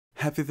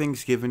Happy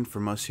Thanksgiving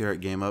from us here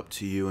at GameUp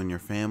to you and your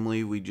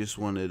family. We just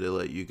wanted to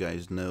let you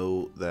guys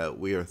know that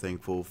we are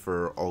thankful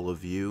for all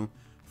of you,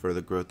 for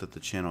the growth that the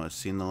channel has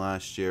seen the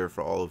last year,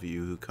 for all of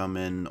you who come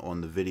in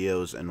on the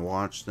videos and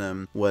watch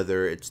them,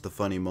 whether it's the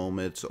funny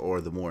moments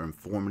or the more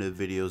informative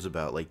videos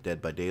about like Dead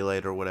by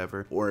Daylight or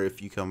whatever, or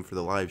if you come for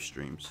the live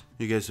streams.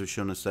 You guys have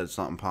shown us that it's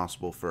not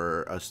impossible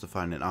for us to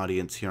find an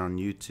audience here on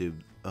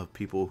YouTube of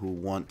people who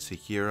want to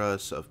hear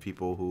us, of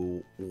people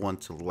who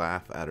want to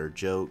laugh at our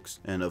jokes,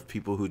 and of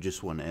people who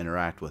just want to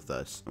interact with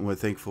us. And we're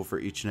thankful for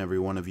each and every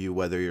one of you,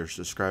 whether you're a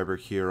subscriber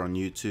here on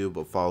YouTube,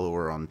 a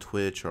follower on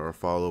Twitch, or a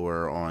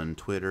follower on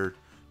Twitter,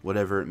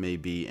 whatever it may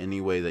be, any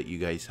way that you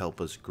guys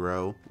help us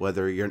grow.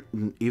 Whether you're,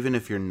 even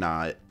if you're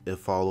not a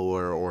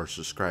follower or a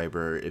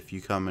subscriber, if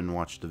you come and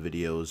watch the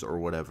videos or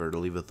whatever,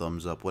 leave a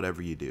thumbs up,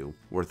 whatever you do,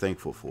 we're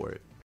thankful for it.